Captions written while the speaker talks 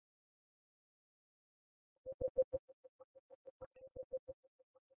So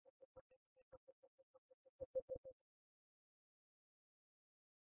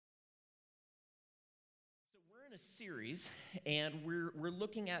we're in a series, and we're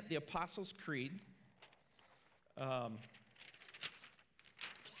looking at the Apostles' Creed. And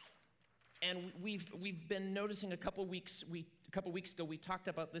we've been noticing a couple weeks ago we talked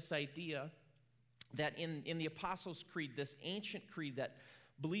about this idea that in the Apostles' Creed, this ancient creed that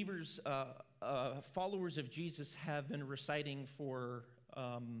believers, followers of Jesus have been reciting for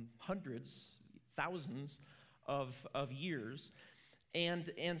hundreds, thousands of years,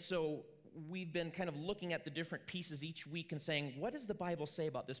 and so we've been kind of looking at the different pieces each week and saying, what does the Bible say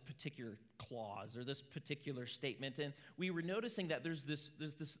about this particular clause or this particular statement? And we were noticing that there's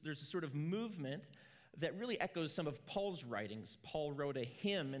a sort of movement that really echoes some of Paul's writings. Paul wrote a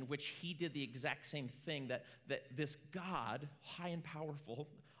hymn in which he did the exact same thing, that this God, high and powerful,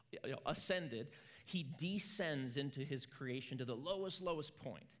 ascended, he descends into his creation to the lowest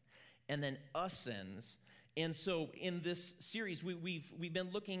point, and then ascends. And so in this series, we've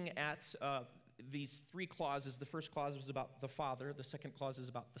been looking at these three clauses. The first clause was about the Father. The second clause is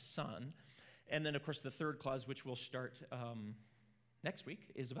about the Son. And then, of course, the third clause, which we'll start next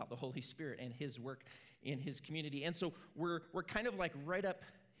week, is about the Holy Spirit and his work in his community. And so we're kind of like right up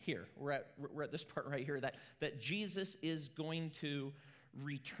here. We're at this part right here, that Jesus is going to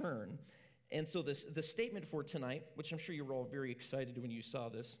return. And so the statement for tonight, which I'm sure you were all very excited when you saw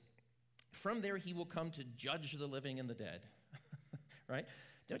this, from there, he will come to judge the living and the dead, right?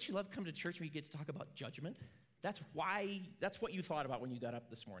 Don't you love coming to church when you get to talk about judgment? That's what you thought about when you got up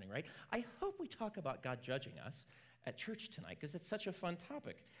this morning, right? I hope we talk about God judging us at church tonight because it's such a fun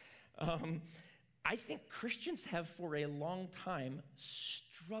topic. I think Christians have for a long time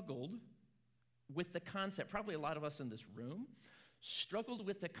struggled with the concept, probably a lot of us in this room, struggled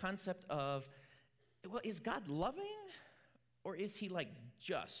with the concept of, well, is God loving or is he like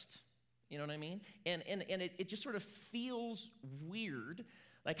just? You know what I mean? And it just sort of feels weird.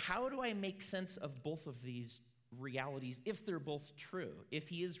 Like, how do I make sense of both of these realities if they're both true? If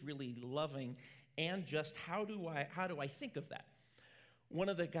he is really loving and just, how do I think of that? One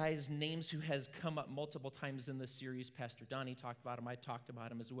of the guys' names who has come up multiple times in this series, Pastor Donnie talked about him, I talked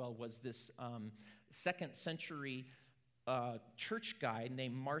about him as well, was this second century church guy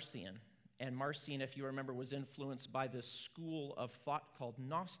named Marcion. And Marcion, if you remember, was influenced by this school of thought called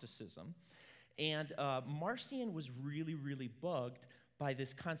Gnosticism. And Marcion was really, really bugged by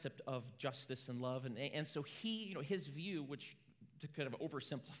this concept of justice and love. And so he, his view, which to kind of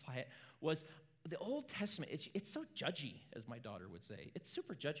oversimplify it, was the Old Testament, it's so judgy, as my daughter would say. It's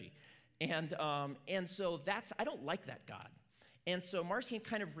super judgy. And so I don't like that God. And so Marcion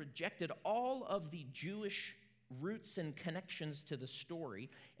kind of rejected all of the Jewish roots and connections to the story,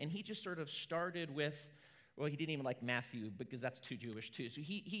 and he just sort of started with, well, he didn't even like Matthew because that's too Jewish too. So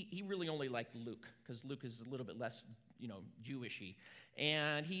he really only liked Luke because Luke is a little bit less, Jewishy,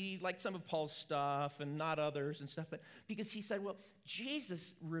 and he liked some of Paul's stuff and not others and stuff. But because he said, well,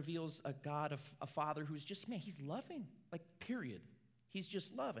 Jesus reveals a God, a Father who's just, man, he's loving, like period. He's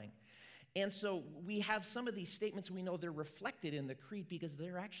just loving. And so we have some of these statements, we know they're reflected in the creed because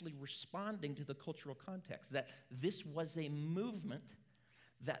they're actually responding to the cultural context, that this was a movement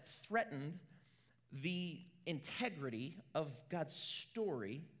that threatened the integrity of God's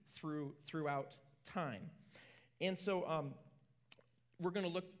story throughout time. And so we're going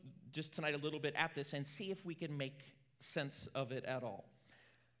to look just tonight a little bit at this and see if we can make sense of it at all.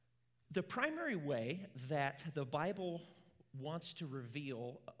 The primary way that the Bible wants to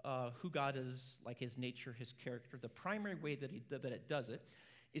reveal who God is, like his nature, his character, the primary way that it does it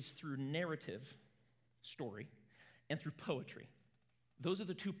is through narrative story and through poetry. Those are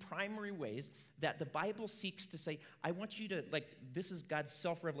the two primary ways that the Bible seeks to say, I want you to, like, this is God's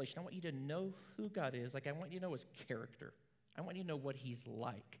self-revelation. I want you to know who God is. Like, I want you to know his character. I want you to know what he's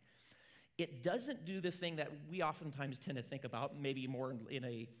like. It doesn't do the thing that we oftentimes tend to think about, maybe more in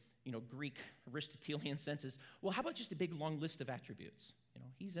a Greek Aristotelian sense is, well, how about just a big long list of attributes?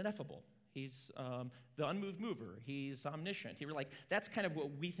 He's ineffable. He's the unmoved mover. He's omniscient. That's kind of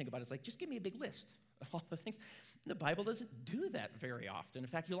what we think about. It's like, just give me a big list of all the things. The Bible doesn't do that very often. In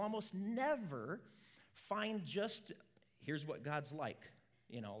fact, you'll almost never find just, here's what God's like.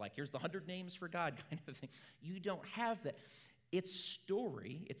 Here's the 100 names for God kind of thing. You don't have that. It's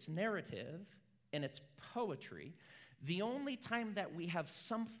story, it's narrative, and it's poetry. The only time that we have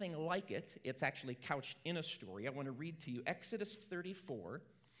something like it, it's actually couched in a story. I want to read to you Exodus 34.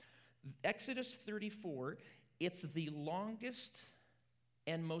 Exodus 34, it's the longest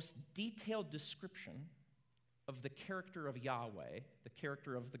and most detailed description of the character of Yahweh, the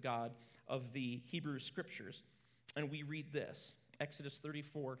character of the God of the Hebrew Scriptures. And we read this, Exodus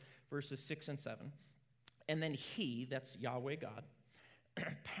 34, verses 6 and 7. And then he, that's Yahweh God,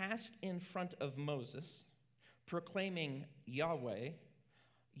 passed in front of Moses, proclaiming Yahweh,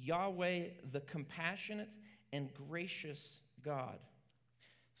 Yahweh the compassionate and gracious God,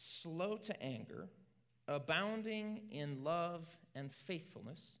 slow to anger, abounding in love and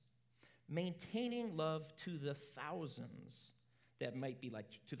faithfulness, maintaining love to the thousands, that might be like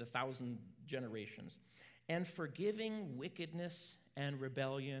to the 1,000 generations, and forgiving wickedness and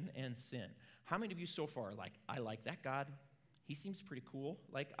rebellion and sin. How many of you so far are like, I like that God? He seems pretty cool.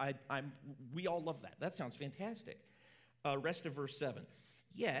 Like, we all love that. That sounds fantastic. Rest of verse 7.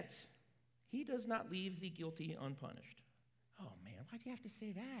 Yet, he does not leave the guilty unpunished. Oh, man, why do you have to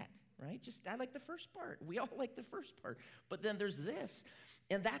say that, right? I like the first part. We all like the first part. But then there's this,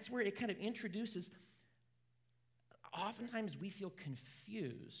 and that's where it kind of introduces, oftentimes we feel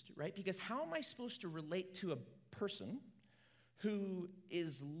confused, right? Because how am I supposed to relate to a person who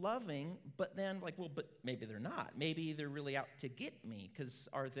is loving, but then like, well, but maybe they're not. Maybe they're really out to get me, because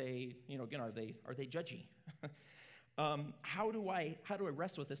are they judgy? How do I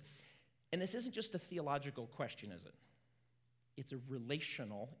wrestle with this? And this isn't just a theological question, is it? It's a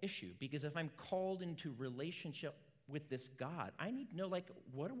relational issue, because if I'm called into relationship with this God, I need to know, like,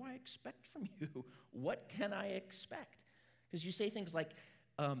 what do I expect from you? What can I expect? Because you say things like,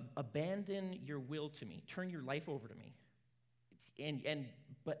 abandon your will to me, turn your life over to me.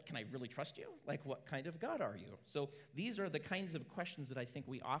 But can I really trust you? Like, what kind of God are you? So these are the kinds of questions that I think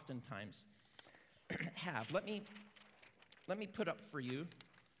we oftentimes have. Let me put up for you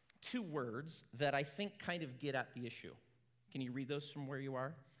 2 words that I think kind of get at the issue. Can you read those from where you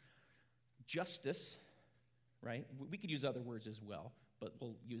are? Justice, right? We could use other words as well, but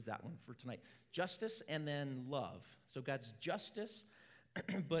we'll use that one for tonight. Justice and then love. So God's justice,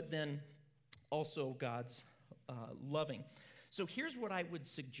 but then also God's loving. So here's what I would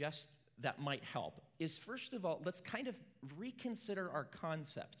suggest that might help, is first of all, let's kind of reconsider our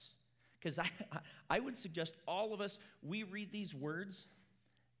concepts. Because I would suggest all of us, we read these words,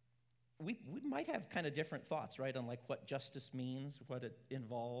 we might have kind of different thoughts, right, on like what justice means, what it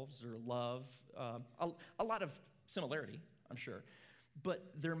involves, or love. A lot of similarity, I'm sure. But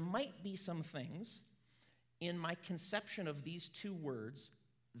there might be some things in my conception of these 2 words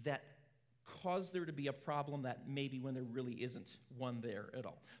that cause there to be a problem that maybe when there really isn't one there at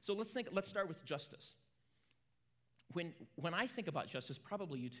all. So let's start with justice. When I think about justice,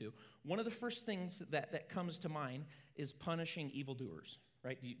 probably you too, one of the first things that comes to mind is punishing evildoers,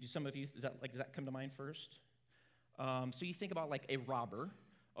 right? Do some of you, does that come to mind first? So you think about like a robber.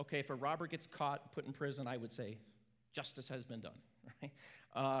 Okay, if a robber gets caught, put in prison, I would say justice has been done,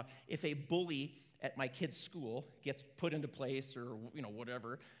 right? If a bully at my kid's school gets put into place or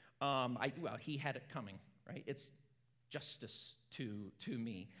whatever, he had it coming, right? It's justice to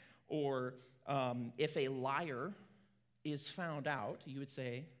me. Or if a liar is found out, you would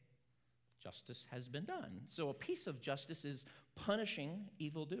say, justice has been done. So a piece of justice is punishing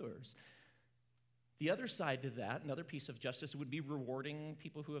evildoers. The other side to that, another piece of justice, would be rewarding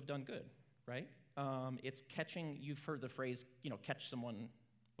people who have done good, right? It's catching, you've heard the phrase, catch someone,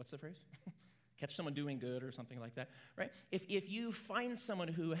 what's the phrase? Catch someone doing good or something like that, right? If you find someone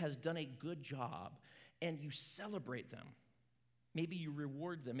who has done a good job and you celebrate them, maybe you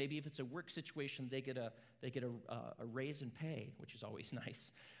reward them. Maybe if it's a work situation, they get a raise in pay, which is always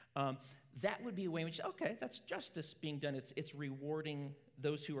nice. That would be a way in which, okay, that's justice being done. It's rewarding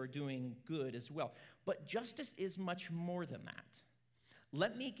those who are doing good as well. But justice is much more than that.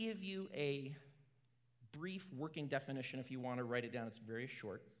 Let me give you a brief working definition if you want to write it down. It's very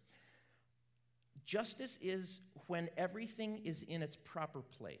short. Justice is when everything is in its proper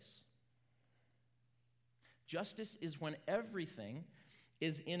place. Justice is when everything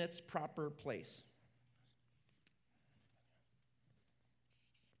is in its proper place.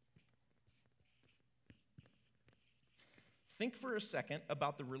 Think for a second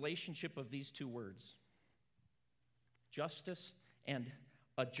about the relationship of these 2 words, justice and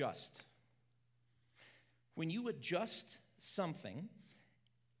adjust. When you adjust something,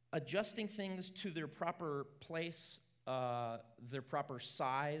 adjusting things to their proper place, their proper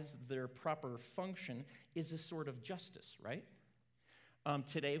size, their proper function is a sort of justice, right?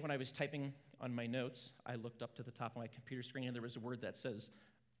 Today, when I was typing on my notes, I looked up to the top of my computer screen and there was a word that says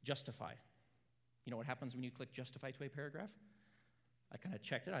justify. You know what happens when you click justify to a paragraph? I kind of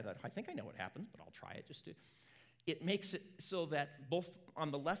checked it. I thought, I think I know what happens, but I'll try it just to. It makes it so that both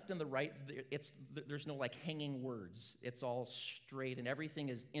on the left and the right, there's no like hanging words. It's all straight and everything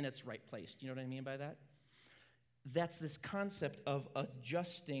is in its right place. Do you know what I mean by that? that's this concept of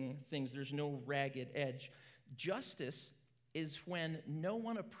adjusting things. There's no ragged edge. Justice is when no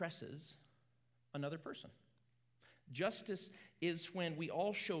one oppresses another person. Justice is when we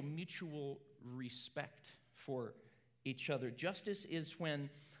all show mutual respect for each other. Justice is when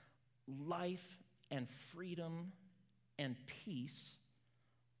life and freedom and peace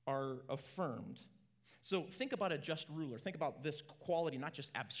are affirmed. So think about a just ruler. Think about this quality, not just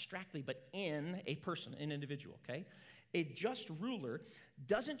abstractly, but in a person, an individual, okay? A just ruler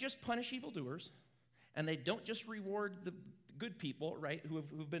doesn't just punish evildoers, and they don't just reward the good people, right,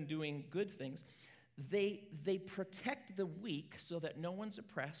 who've been doing good things. They protect the weak so that no one's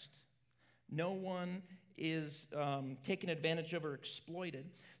oppressed, no one is taken advantage of or exploited.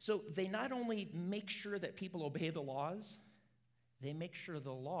 So they not only make sure that people obey the laws, they make sure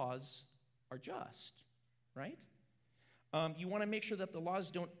the laws are just, right? You want to make sure that the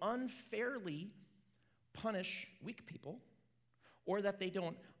laws don't unfairly punish weak people, or that they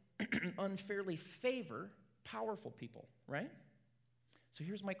don't unfairly favor powerful people, right? So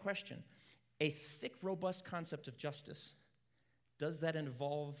here's my question. A thick, robust concept of justice, does that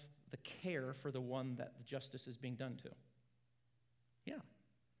involve the care for the one that the justice is being done to? Yeah.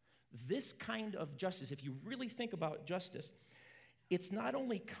 This kind of justice, if you really think about justice, it's not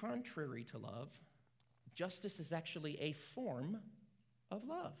only contrary to love, justice is actually a form of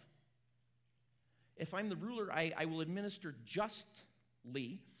love. If I'm the ruler, I will administer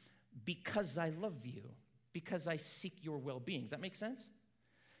justly because I love you, because I seek your well-being. Does that make sense?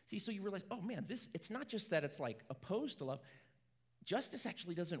 See, so you realize, oh man, it's not just that it's like opposed to love. Justice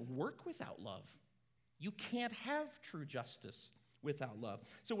actually doesn't work without love. You can't have true justice without love.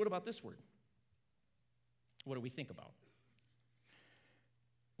 So what about this word? What do we think about?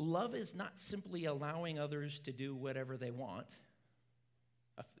 Love is not simply allowing others to do whatever they want.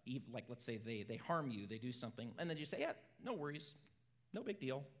 Like, let's say they harm you, they do something, and then you say, yeah, no worries, no big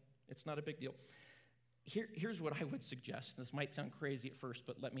deal. It's not a big deal. Here's what I would suggest. This might sound crazy at first,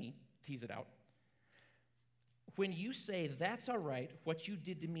 but let me tease it out. When you say, that's all right, what you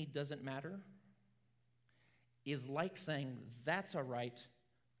did to me doesn't matter, is like saying, that's all right,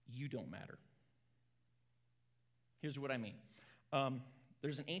 you don't matter. Here's what I mean.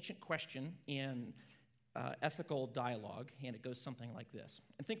 There's an ancient question in ethical dialogue, and it goes something like this.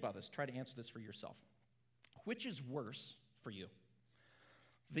 And think about this. Try to answer this for yourself. Which is worse for you?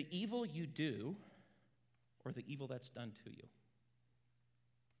 The evil you do or the evil that's done to you?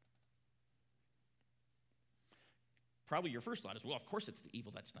 Probably your first thought is, well, of course it's the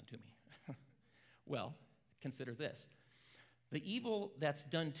evil that's done to me. Well, consider this. The evil that's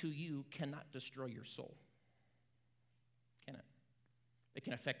done to you cannot destroy your soul. Can it? It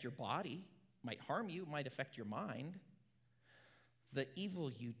can affect your body, might harm you, might affect your mind. The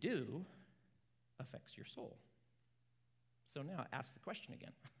evil you do affects your soul. So now ask the question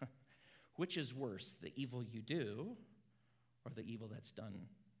again. Which is worse, the evil you do or the evil that's done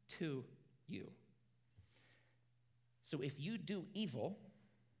to you? So if you do evil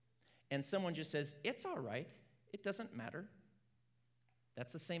and someone just says, it's all right, it doesn't matter,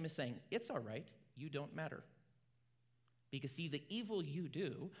 that's the same as saying, it's all right, you don't matter. Because see, the evil you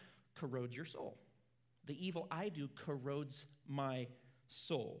do corrodes your soul. The evil I do corrodes my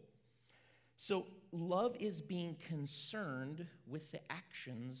soul. So love is being concerned with the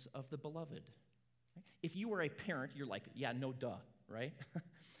actions of the beloved. If you were a parent, you're like, yeah, no duh, right?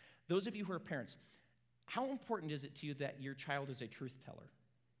 Those of you who are parents, how important is it to you that your child is a truth teller?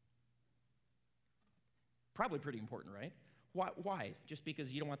 Probably pretty important, right? Why? Just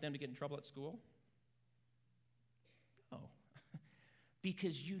because you don't want them to get in trouble at school? No.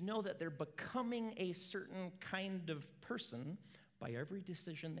 Because you know that they're becoming a certain kind of person by every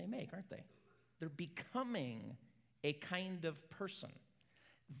decision they make, aren't they? They're becoming a kind of person.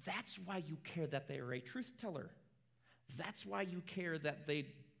 That's why you care that they are a truth teller. That's why you care that they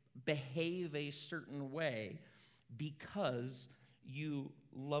behave a certain way, because you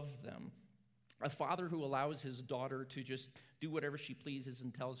love them. A father who allows his daughter to just do whatever she pleases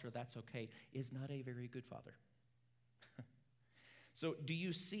and tells her that's okay is not a very good father. So do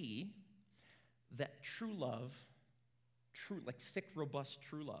you see that true love, like thick, robust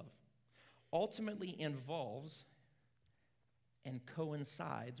true love, ultimately involves and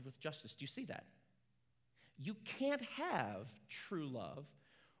coincides with justice? Do you see that? You can't have true love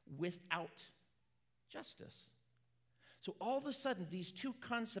without justice. So all of a sudden, these two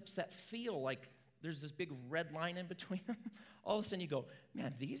concepts that feel like there's this big red line in between them, all of a sudden you go,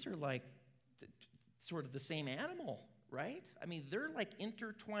 man, these are like sort of the same animal, right? I mean, they're like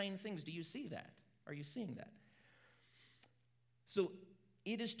intertwined things. Do you see that? Are you seeing that? So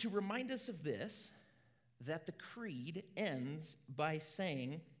it is to remind us of this, that the creed ends by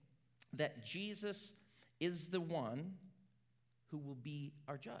saying that Jesus is the one who will be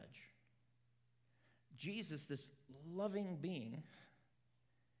our judge. Jesus, this loving being,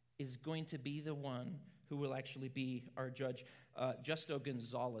 is going to be the one who will actually be our judge. Justo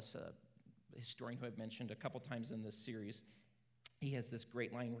Gonzalez, a historian who I've mentioned a couple times in this series, he has this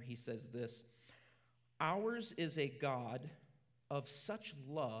great line where he says this: "Ours is a God of such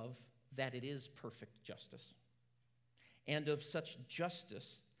love that it is perfect justice, and of such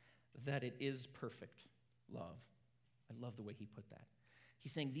justice that it is perfect love." I love the way he put that.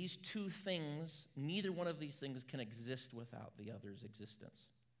 He's saying these two things, neither one of these things can exist without the other's existence.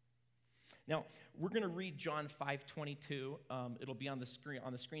 Now, we're going to read John 5:22. It'll be on the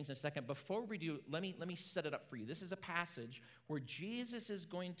screens in a second. Before we do, let me set it up for you. This is a passage where Jesus is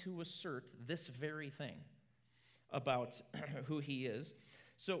going to assert this very thing about who he is.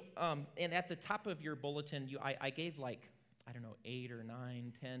 So, and at the top of your bulletin, I gave 8 or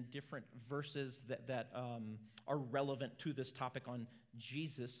 9, 10 different verses that are relevant to this topic on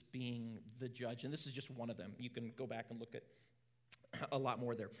Jesus being the judge. And this is just one of them. You can go back and look at a lot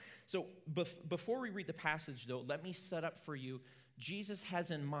more there. So before we read the passage, though, let me set up for you. Jesus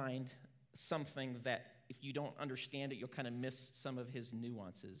has in mind something that if you don't understand it, you'll kind of miss some of his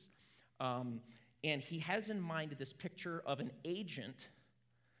nuances. And he has in mind this picture of an agent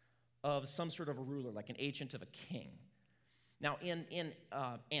of some sort of a ruler, like an agent of a king. Now, in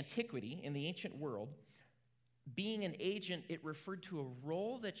antiquity, in the ancient world, being an agent, it referred to a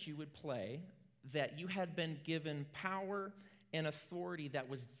role that you would play, that you had been given power and authority that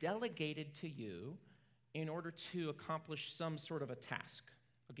was delegated to you in order to accomplish some sort of a task.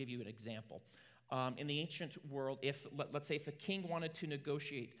 I'll give you an example. In the ancient world, let's say if a king wanted to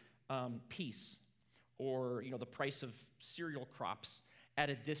negotiate peace or the price of cereal crops at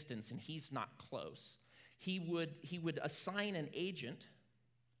a distance and he's not close, he would assign an agent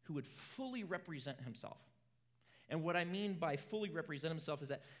who would fully represent himself. And what I mean by fully represent himself is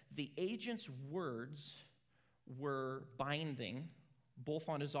that the agent's words were binding both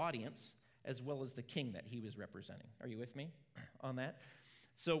on his audience as well as the king that he was representing. Are you with me on that?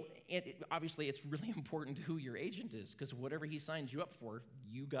 So obviously it's really important who your agent is, because whatever he signs you up for,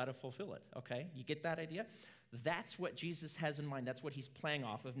 you got to fulfill it, okay? You get that idea? That's what Jesus has in mind. That's what he's playing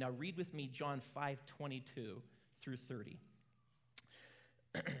off of. Now read with me John 5:22 through 30.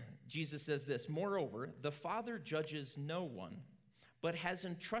 Jesus says this: "Moreover, the Father judges no one, but has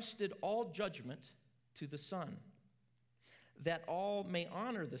entrusted all judgment to the Son, that all may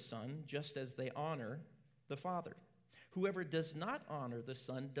honor the Son just as they honor the Father. Whoever does not honor the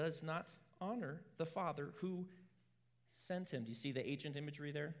Son does not honor the Father who sent him." Do you see the agent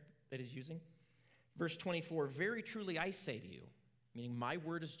imagery there that he's using? Verse 24, "Very truly I say to you," meaning my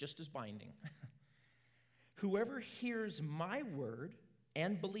word is just as binding, "whoever hears my word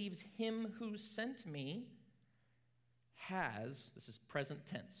and believes him who sent me has," this is present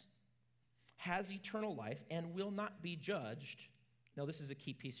tense, "has eternal life and will not be judged." Now this is a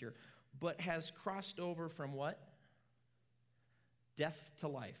key piece here. "But has crossed over from" what? "Death to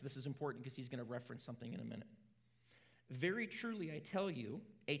life." This is important because he's going to reference something in a minute. "Very truly I tell you,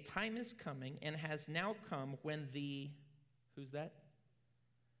 a time is coming and has now come when who's that?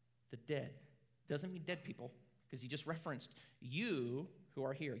 The dead." Doesn't mean dead people, because he just referenced you who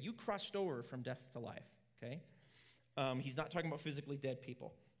are here. You crossed over from death to life, okay? He's not talking about physically dead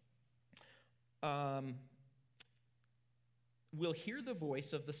people. "Will hear the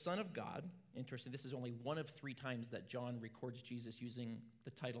voice of the Son of God." Interesting, this is only one of 3 times that John records Jesus using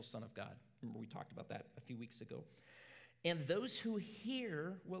the title Son of God. Remember, we talked about that a few weeks ago. "And those who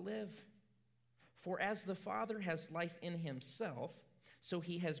hear will live. For as the Father has life in himself, so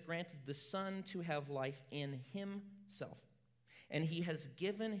he has granted the Son to have life in himself. And he has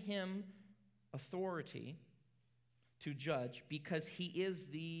given him authority to judge, because he is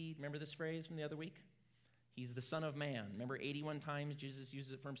remember this phrase from the other week? He's the Son of Man. Remember 81 times Jesus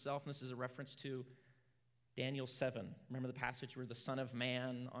uses it for himself, and this is a reference to Daniel 7. Remember the passage where the Son of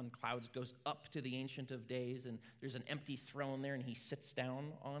Man on clouds goes up to the Ancient of Days, and there's an empty throne there, and he sits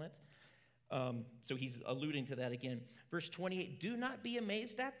down on it. So he's alluding to that again. Verse 28, "Do not be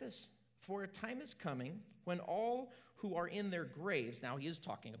amazed at this, for a time is coming when all who are in their graves," now he is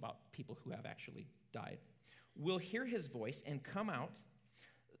talking about people who have actually died, "will hear his voice and come out.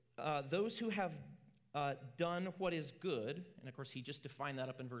 Those who have done what is good," and of course he just defined that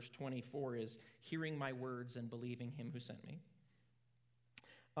up in verse 24 as hearing my words and believing him who sent me.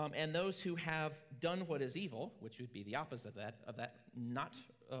 "And those who have done what is evil," which would be the opposite of that,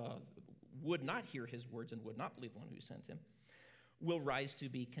 would not hear his words and would not believe one who sent him, "will rise to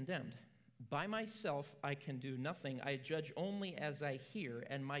be condemned. By myself I can do nothing. I judge only as I hear,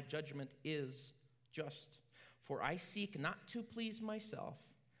 and my judgment is just. For I seek not to please myself,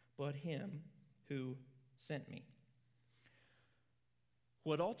 but him who sent me.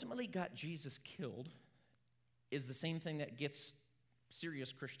 What ultimately got Jesus killed is the same thing that gets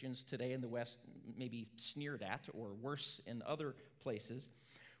serious Christians today in the West maybe sneered at, or worse in other places,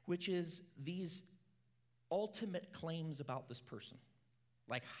 which is these ultimate claims about this person.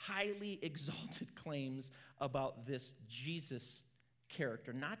 Like highly exalted claims about this Jesus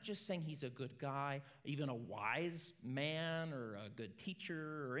character. Not just saying he's a good guy, even a wise man or a good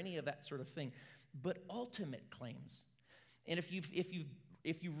teacher or any of that sort of thing, but ultimate claims. And if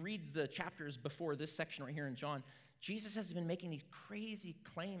you read the chapters before this section right here in John, Jesus has been making these crazy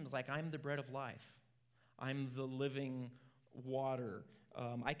claims like, I'm the bread of life. I'm the living water.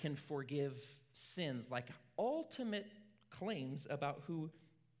 I can forgive sins. Like ultimate claims about who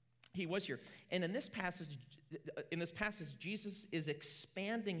he was here. And in this passage, Jesus is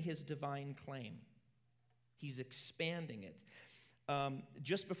expanding his divine claim. He's expanding it.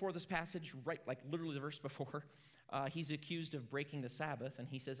 Just before this passage, right, like literally the verse before, he's accused of breaking the Sabbath, and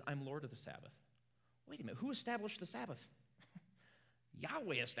he says, I'm Lord of the Sabbath. Wait a minute, who established the Sabbath?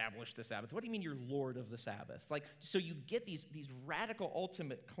 Yahweh established the Sabbath. What do you mean you're Lord of the Sabbath? Like, so you get these radical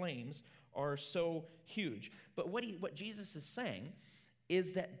ultimate claims are so huge. But what Jesus is saying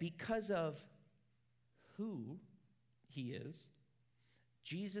is that because of who he is,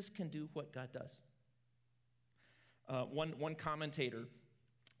 Jesus can do what God does. One commentator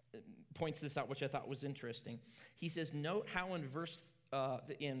points this out, which I thought was interesting. He says, note how in verse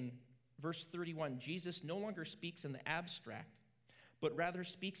 31, Jesus no longer speaks in the abstract, but rather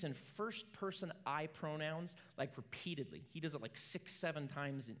speaks in first-person I pronouns, like repeatedly. He does it like 6-7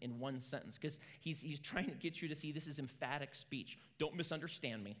 times in one sentence, because he's trying to get you to see this is emphatic speech. Don't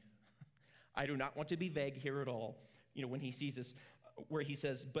misunderstand me. I do not want to be vague here at all. You know, when he sees this, where he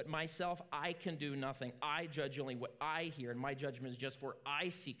says, but myself, I can do nothing. I judge only what I hear, and my judgment is just for I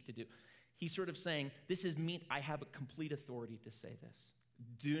seek to do. He's sort of saying, this is me. I have a complete authority to say this.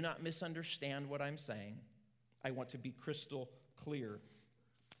 Do not misunderstand what I'm saying. I want to be crystal clear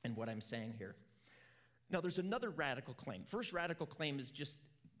in what I'm saying here. Now, there's another radical claim. First radical claim is just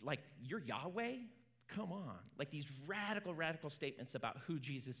like, you're Yahweh? Come on. Like these radical statements about who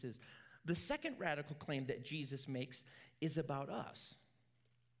Jesus is. The second radical claim that Jesus makes is about us.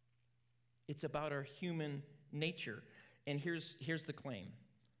 It's about our human nature. And here's the claim.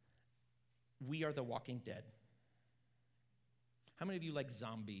 We are the walking dead. How many of you like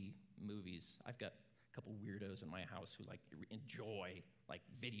zombie movies? I've got a couple weirdos in my house who like enjoy like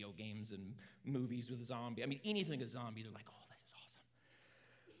video games and movies with zombie. I mean, anything a zombie, they're like, oh, this is awesome.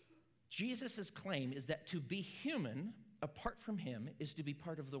 Jesus' claim is that to be human, apart from him, is to be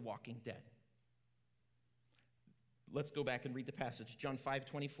part of the walking dead. Let's go back and read the passage. John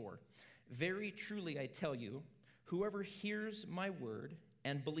 5:24. Very truly I tell you, whoever hears my word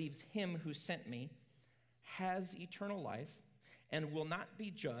and believes him who sent me has eternal life and will not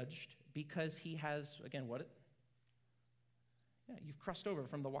be judged because he has, again, what? Yeah, you've crossed over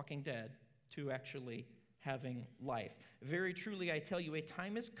from the walking dead to actually having life. Very truly I tell you, a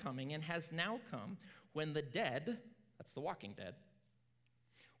time is coming and has now come when the dead, that's the walking dead,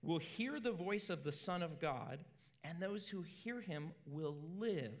 will hear the voice of the Son of God, and those who hear him will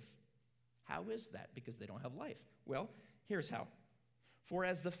live. How is that? Because they don't have life. Well, here's how. For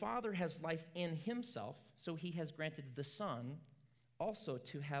as the Father has life in himself, so he has granted the Son also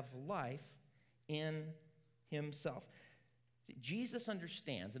to have life in himself. See, Jesus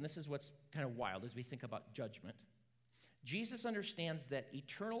understands, and this is what's kind of wild as we think about judgment. Jesus understands that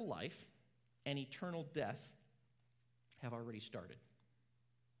eternal life and eternal death have already started.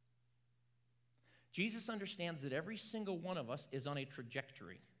 Jesus understands that every single one of us is on a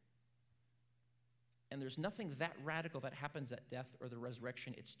trajectory. And there's nothing that radical that happens at death or the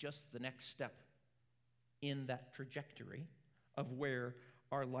resurrection. It's just the next step in that trajectory of where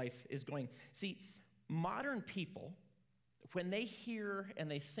our life is going. See, modern people, when they hear and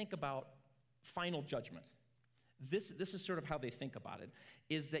they think about final judgment, this is sort of how they think about it,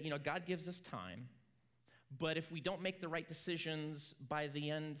 is that, God gives us time, but if we don't make the right decisions by the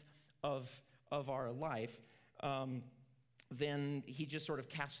end of our life, then he just sort of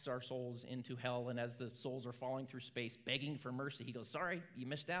casts our souls into hell, and as the souls are falling through space, begging for mercy, he goes, sorry, you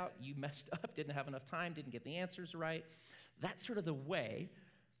missed out, you messed up, didn't have enough time, didn't get the answers right. That's sort of the way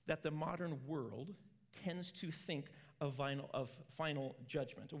that the modern world tends to think of final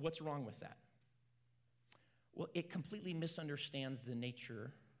judgment. What's wrong with that? Well, it completely misunderstands the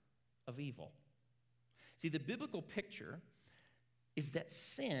nature of evil. See, the biblical picture is that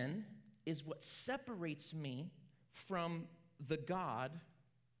sin is what separates me from the God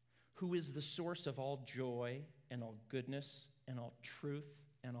who is the source of all joy and all goodness and all truth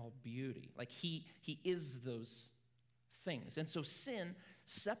and all beauty. Like he is those things. And so sin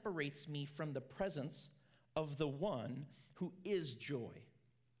separates me from the presence of the one who is joy.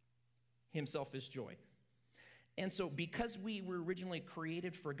 Himself is joy. And so because we were originally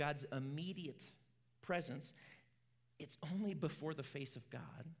created for God's immediate presence, it's only before the face of God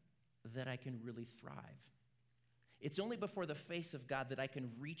that I can really thrive. It's only before the face of God that I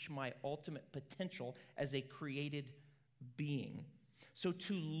can reach my ultimate potential as a created being. So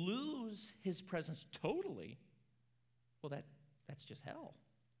to lose his presence totally, well, that's just hell.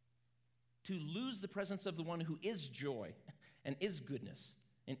 To lose the presence of the one who is joy and is goodness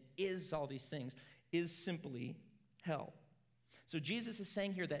and is all these things is simply hell. So Jesus is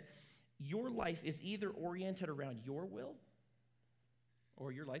saying here that your life is either oriented around your will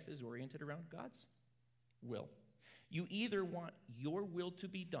or your life is oriented around God's will. You either want your will to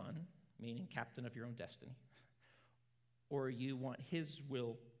be done, meaning captain of your own destiny, or you want his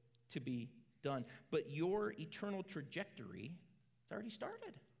will to be done. But your eternal trajectory, it's already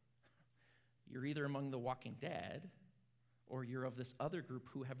started. You're either among the walking dead, or you're of this other group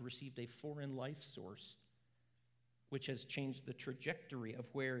who have received a foreign life source, which has changed the trajectory of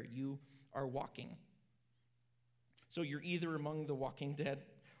where you are walking. So you're either among the walking dead,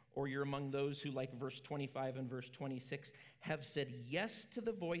 or you're among those who, like verse 25 and verse 26, have said yes to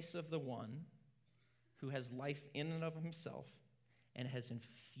the voice of the one who has life in and of himself and has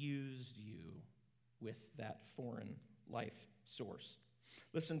infused you with that foreign life source.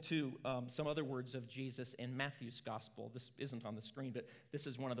 Listen to some other words of Jesus in Matthew's gospel. This isn't on the screen, but this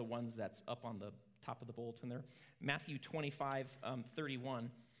is one of the ones that's up on the top of the bulletin there. Matthew 25:31.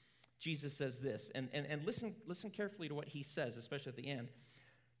 Jesus says this, and listen carefully to what he says, especially at the end.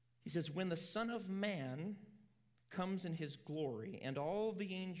 He says, when the Son of Man comes in his glory and all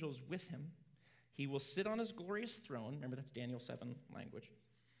the angels with him, he will sit on his glorious throne. Remember, that's Daniel 7 language.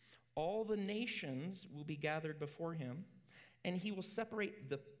 All the nations will be gathered before him, and he will separate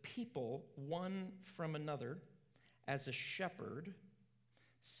the people one from another as a shepherd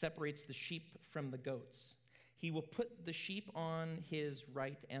separates the sheep from the goats. He will put the sheep on his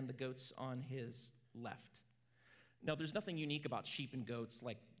right and the goats on his left. Now, there's nothing unique about sheep and goats.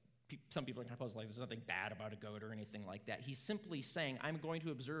 Like some people are going to pose like there's nothing bad about a goat or anything like that. He's simply saying, I'm going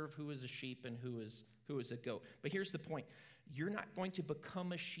to observe who is a sheep and who is a goat. But here's the point. You're not going to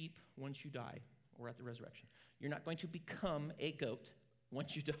become a sheep once you die or at the resurrection. You're not going to become a goat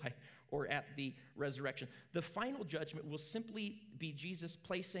once you die or at the resurrection. The final judgment will simply be Jesus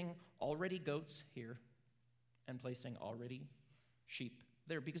placing already goats here and placing already sheep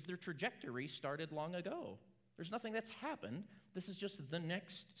there because their trajectory started long ago. There's nothing that's happened. This is just the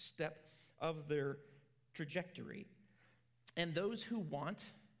next step of their trajectory. And those who want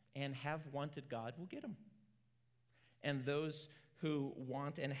and have wanted God will get him. And those who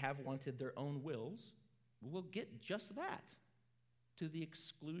want and have wanted their own wills will get just that, to the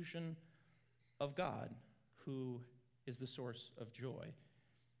exclusion of God, who is the source of joy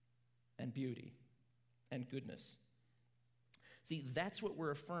and beauty and goodness. See, that's what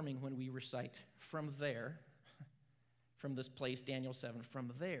we're affirming when we recite from there, from this place, Daniel 7,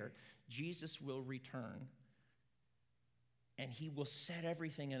 from there, Jesus will return, and he will set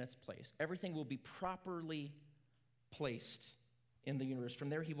everything in its place. Everything will be properly placed in the universe. From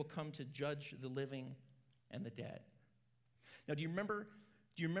there, he will come to judge the living and the dead. Now, do you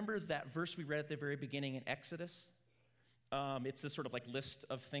remember that verse we read at the very beginning in Exodus? It's this sort of like list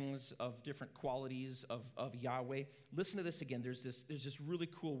of things, of different qualities of Yahweh. Listen to this again. There's this really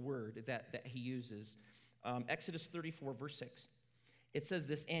cool word that he uses. Exodus 34, verse 6. It says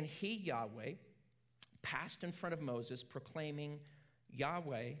this, and he, Yahweh, passed in front of Moses, proclaiming,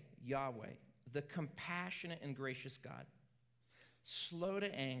 Yahweh, Yahweh, the compassionate and gracious God, slow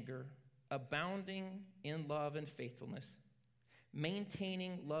to anger, abounding in love and faithfulness,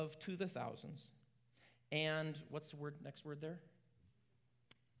 maintaining love to the thousands, and what's the word? Next word there?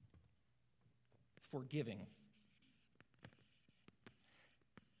 Forgiving.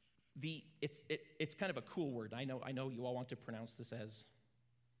 It's kind of a cool word. I know you all want to pronounce this as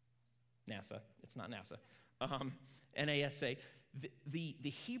NASA. It's not NASA. NASA. The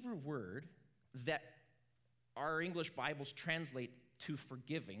Hebrew word that our English Bibles translate to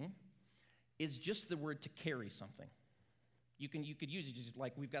forgiving is just the word to carry something. You could use it just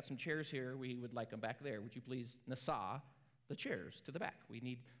like, we've got some chairs here, we would like them back there. Would you please nasa the chairs to the back? We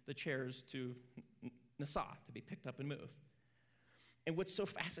need the chairs to nasa, to be picked up and moved. And what's so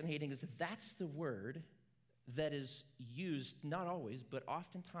fascinating is that's the word that is used, not always, but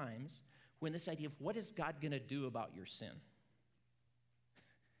oftentimes, when this idea of what is God going to do about your sin?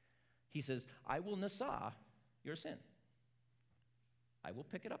 He says, I will nasa your sin. I will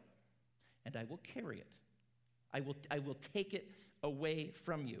pick it up, and I will carry it. I will take it away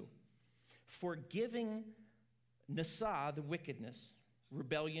from you. Forgiving nasa, the wickedness,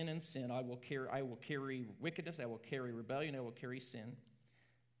 rebellion and sin, I will carry wickedness, I will carry rebellion, I will carry sin.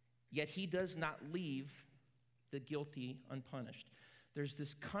 Yet he does not leave the guilty unpunished. There's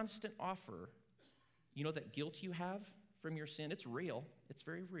this constant offer. You know that guilt you have from your sin? It's real. It's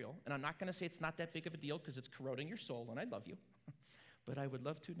very real. And I'm not going to say it's not that big of a deal because it's corroding your soul, and I love you. But I would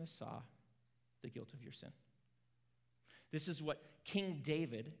love to nasa the guilt of your sin. This is what King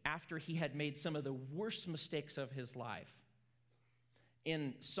David, after he had made some of the worst mistakes of his life,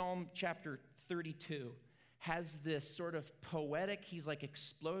 in Psalm chapter 32, has this sort of poetic, he's like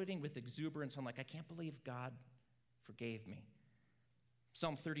exploding with exuberance. I'm like, I can't believe God forgave me.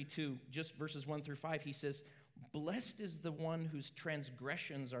 Psalm 32, just verses 1 through 5, he says, blessed is the one whose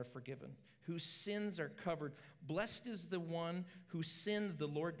transgressions are forgiven, whose sins are covered. Blessed is the one whose sin the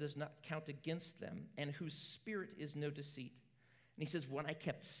Lord does not count against them, and whose spirit is no deceit. And he says, when I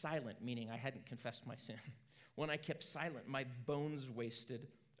kept silent, meaning I hadn't confessed my sin, when I kept silent, my bones wasted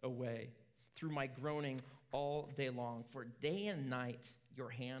away through my groaning all day long. For day and night your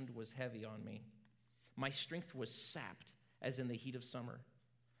hand was heavy on me. My strength was sapped as in the heat of summer.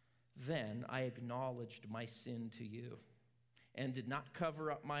 Then I acknowledged my sin to you and did not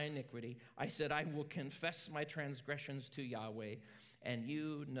cover up my iniquity. I said, I will confess my transgressions to Yahweh, and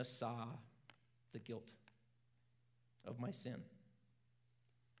you nasa the guilt of my sin.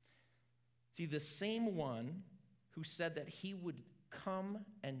 See, the same one who said that he would come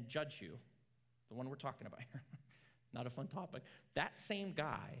and judge you, the one we're talking about here, not a fun topic, that same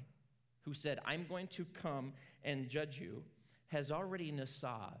guy who said, I'm going to come and judge you, has already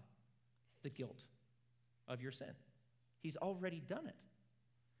nasa the guilt of your sin. He's already done it.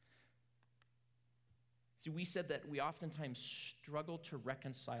 See, we said that we oftentimes struggle to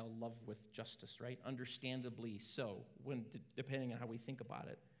reconcile love with justice, right? Understandably so, depending on how we think about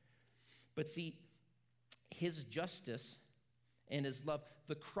it. But see, his justice and his love,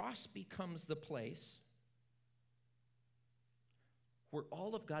 the cross becomes the place where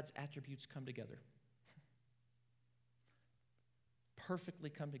all of God's attributes come together. Perfectly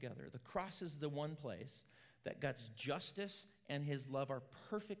come together. The cross is the one place that God's justice and his love are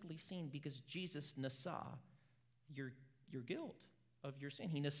perfectly seen because Jesus nasa your guilt of your sin.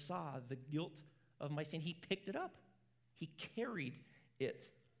 He nasa the guilt of my sin. He picked it up. He carried it.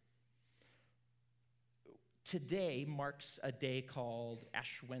 Today marks a day called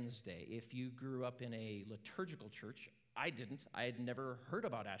Ash Wednesday. If you grew up in a liturgical church, I didn't. I had never heard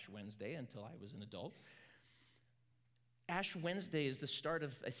about Ash Wednesday until I was an adult. Ash Wednesday is the start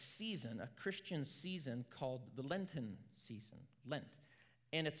of a season, a Christian season called the Lenten season, Lent.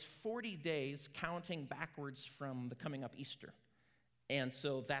 And it's 40 days counting backwards from the coming up Easter. And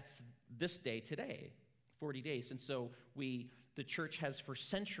so that's this day today, 40 days. And so the church has for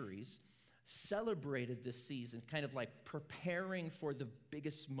centuries celebrated this season, kind of like preparing for the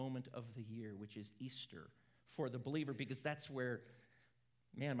biggest moment of the year, which is Easter for the believer, because that's where,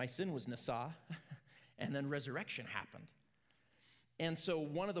 man, my sin was nasa, and then resurrection happened. And so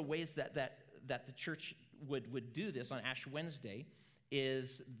one of the ways that the church would do this on Ash Wednesday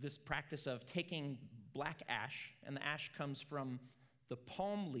is this practice of taking black ash, and the ash comes from the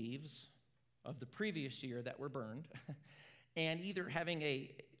palm leaves of the previous year that were burned, and either having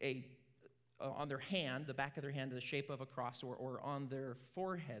a on their hand, the back of their hand, the shape of a cross, or on their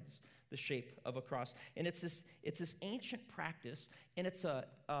foreheads, the shape of a cross. And it's this ancient practice, and it's a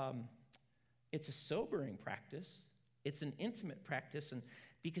sobering practice. It's an intimate practice, and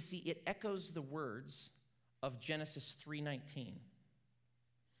because see, it echoes the words of Genesis 3:19,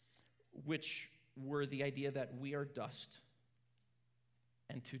 which were the idea that we are dust,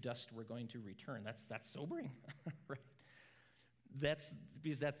 and to dust we're going to return. That's sobering, right? That's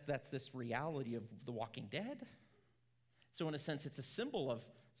because that's this reality of the Walking Dead. So in a sense, it's a symbol of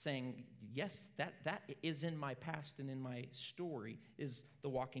saying, yes, that is in my past and in my story is the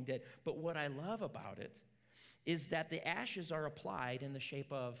Walking Dead. But what I love about it is that the ashes are applied in the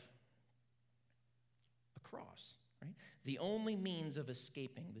shape of a cross, right? The only means of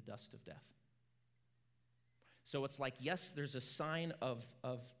escaping the dust of death. So it's like, yes, there's a sign of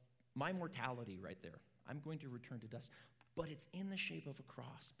my mortality right there. I'm going to return to dust. But it's in the shape of a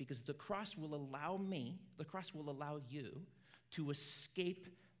cross, because the cross will allow you to escape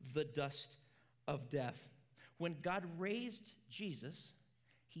the dust of death. When God raised Jesus,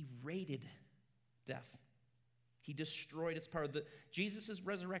 he raided death. He destroyed its power. Jesus'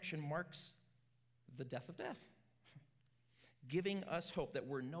 resurrection marks the death of death, giving us hope that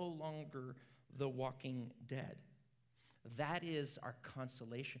we're no longer the walking dead. That is our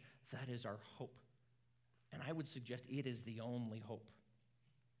consolation. That is our hope. And I would suggest it is the only hope.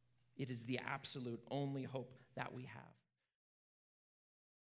 It is the absolute only hope that we have.